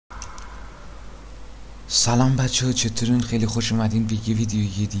سلام بچه ها، چطورین؟ خیلی خوش اومدین به یه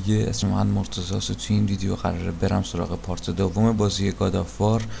ویدیوی دیگه. اسم من مرتضاست و تو این ویدیو قراره برم سراغ پارت دوم بازی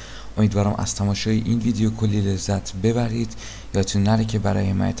گادافوار. امیدوارم از تماشای این ویدیو کلی لذت ببرید. یادتون نره که برای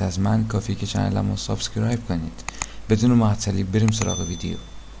حمایت از من کافیه که چنلمو سابسکرایب کنید. بدون معطلی بریم سراغ ویدیو.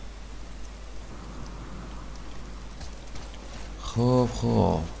 خب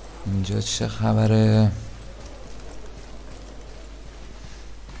اینجا چه خبره؟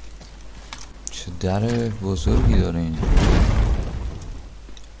 چه در بزرگی داره این،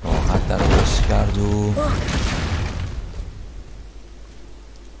 راحت در باز کرد و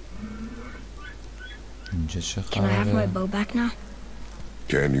اینجا چه خبره؟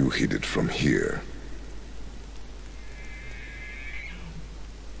 Can you hit it from here?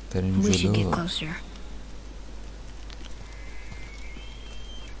 بریم جلو.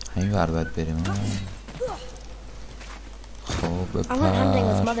 همین ور باید بریم. خب I went hunting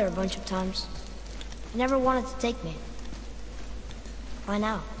with Mother a bunch of times. She never wanted to take me. Why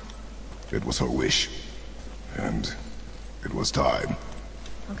now? It was her wish. And it was time.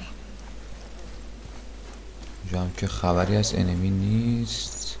 Okay. اینجا هم که خبری از انمی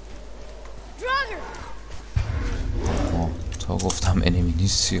نیست. تا گفتم انمی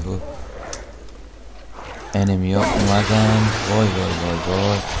نیستی و انمی ها اومدن. وای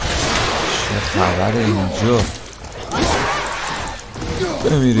چه خبره اینجا؟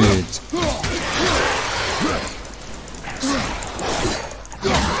 بمیرید.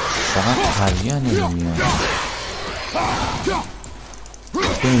 فقط قوی انمی ها.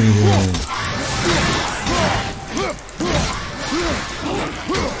 بمیرید.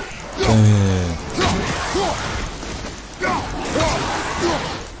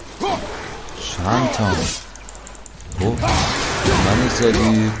 چند تا من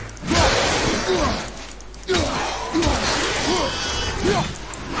زدید.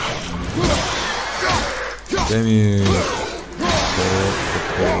 بمیر.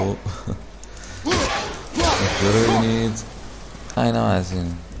 اینجا رو ببینید. اینم از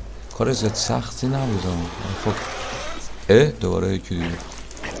این کار زیاد سختی نبودم. خب دوباره یکی دیگه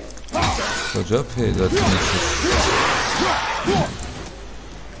کجا پیدا میشه؟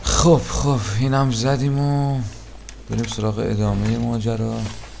 خب اینم زدیم و بریم سراغ ادامه ماجرا.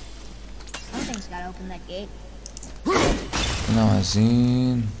 اینم از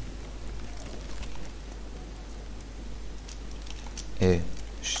این.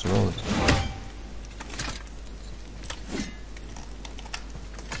 اشتباه بود.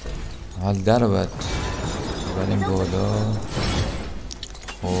 حال در باید بریم بالا.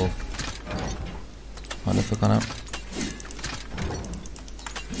 خب حالا فکر کنم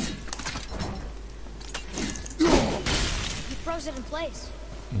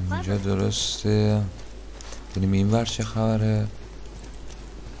اینجا درسته. بریم این ور چه خبره؟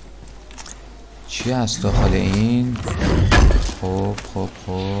 چی هست داخل این؟ خب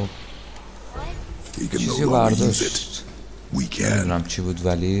چیزی برداشت. نمیدونم چی بود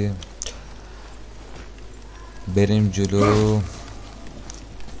ولی بریم جلو.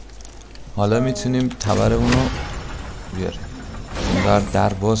 حالا میتونیم تبرمونو بیاریم. این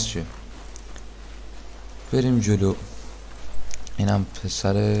در باز شه. بریم جلو. اینم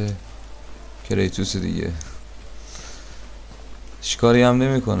پسر کریتوس دیگه. شکاری هم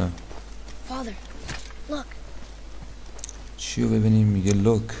نمیکنه. چیو ببینیم؟ میگه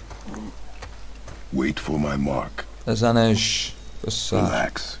لوک. Wait for my mark. بزنش.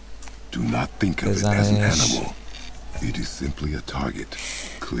 Relax. Do not think of it as an animal. It is simply a target.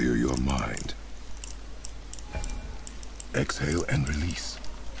 Clear your mind. Exhale and release.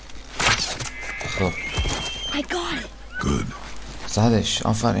 خب I got it. Good. زدش.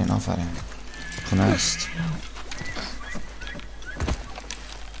 آفرین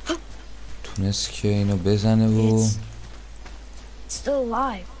تونست که اینو بزنه و It's still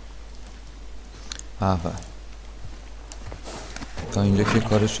alive. تا اینجا که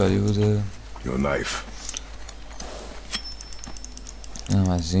کار شادی بوده. Your knife. اینم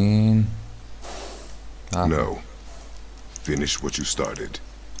از این. No. Finish what you started.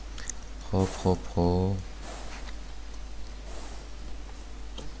 خب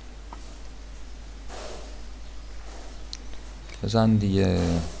بزن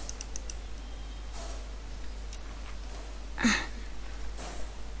دیگه.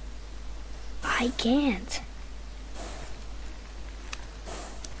 I can't.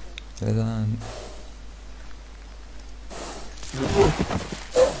 بزن.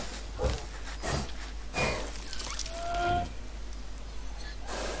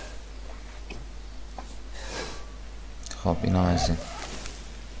 خب اینا از این.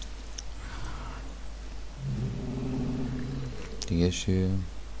 دیگه چی؟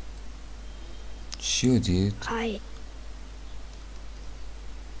 چی رو دید؟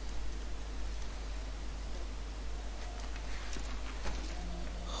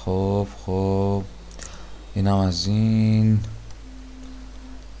 خب اینم از این.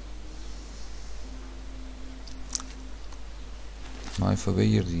 نایفو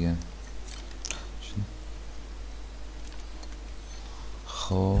بگیر دیگه.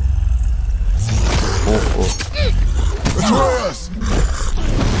 خب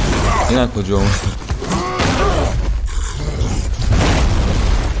این از کجا اومد؟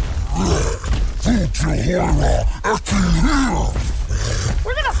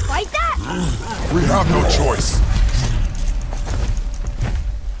 We're gonna fight that? We have no choice.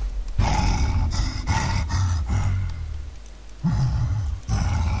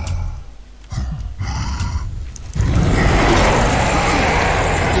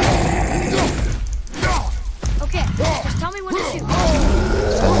 Okay, just tell me when to shoot.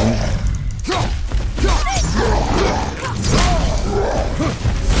 Sorry,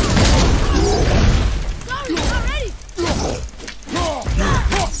 not ready.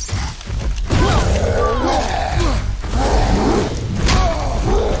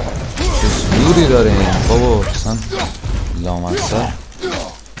 دوری داره این بابا اصلا لامصب.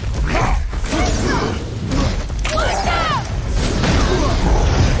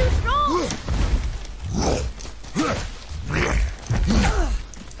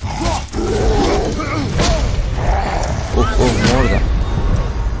 مردم.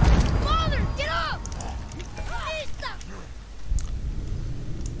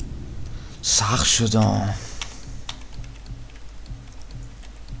 سخت شدم.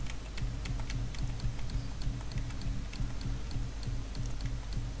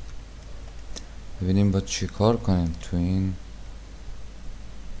 ببینیم باید چی کار کنیم تو این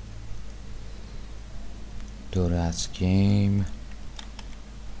دوره از گیم.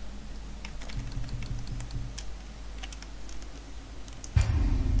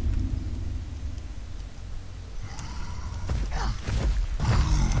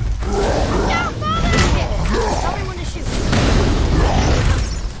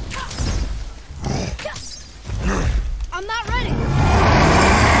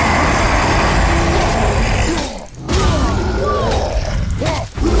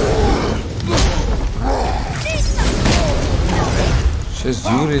 چه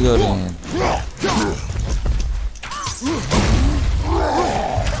زوری دارین؟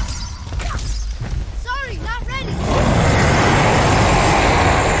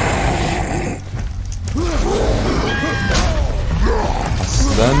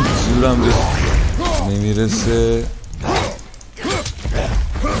 اصلا زورم به نمیرسه.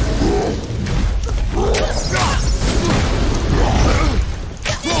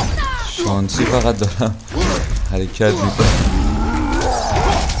 شانسی فقط دارم حرکت میکنم.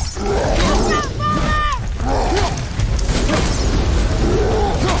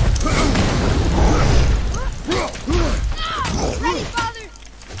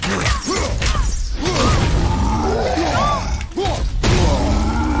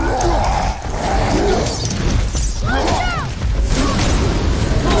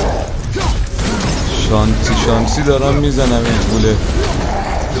 شانسی دارم میزنم این گوله.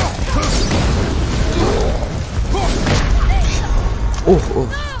 اوه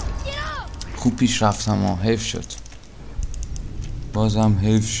خوب پیش رفتم ها. حیف شد، بازم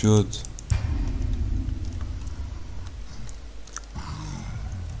حیف شد.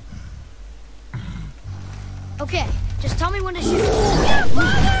 Okay, just tell me when to shoot.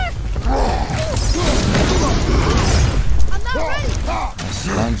 I'm not ready.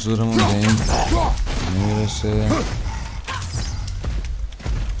 اصلا زورمون به این نمیرسه.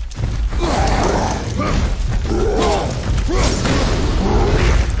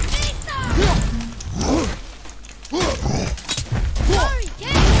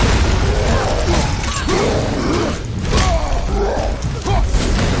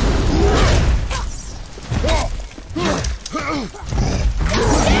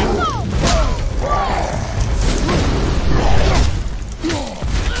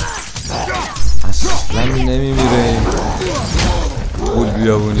 اصلا نمیمیره این پول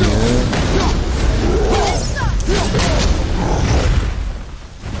بیابونیه.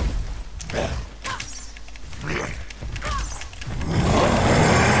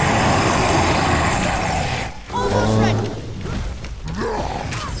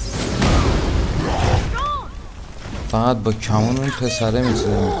 فقط با کمون اون پسره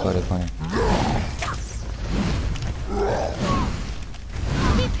میتونه این کاره کنه.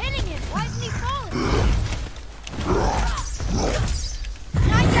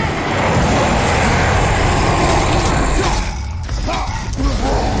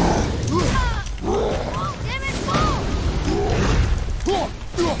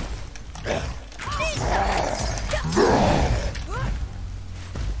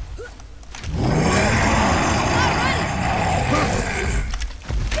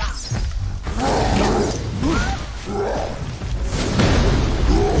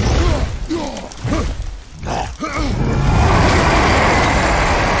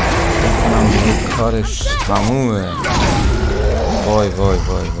 تمومه. وای وای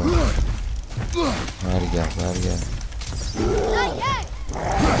وای وای. برگرد.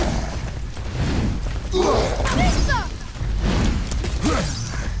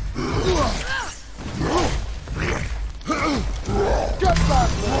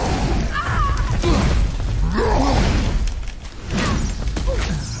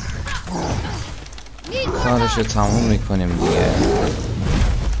 کارش رو تموم میکنیم دیگه.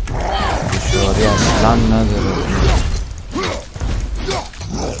 دشواری اصلا نداره.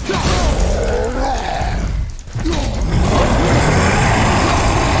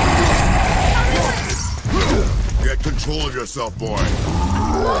 Get control of yourself, boy.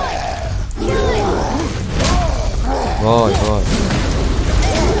 وای وای.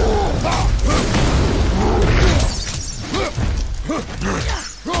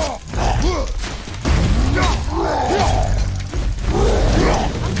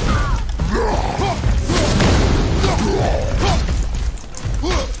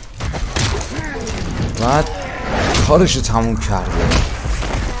 بعد کارشو تموم کرده.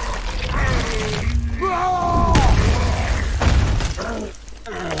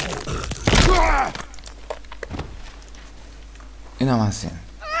 اینم از این.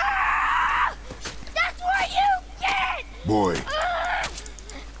 Boy.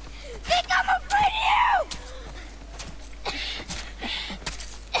 Think I'm afraid of you?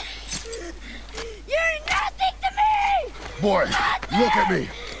 You're nothing to me! Boy, look at me.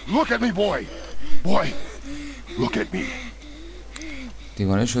 Look at me, boy. Boy, look at me.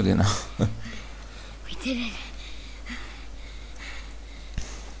 دیوانه شدی نه؟ We did it.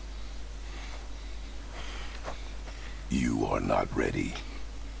 You are not ready.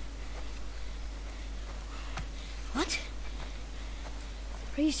 What?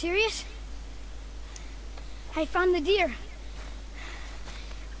 Are you serious? I found the deer.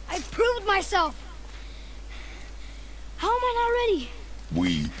 I proved myself. How am I not ready?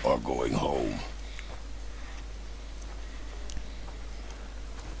 We are going home.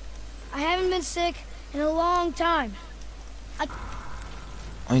 I haven't been sick in a long time.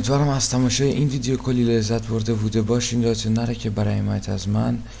 امیدوارم از تماشای این ویدیو کلی لذت برده بوده باشین. یادتون نره که برای حمایت از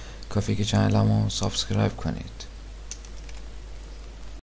من کافیه که چنلمو سابسکرایب کنید.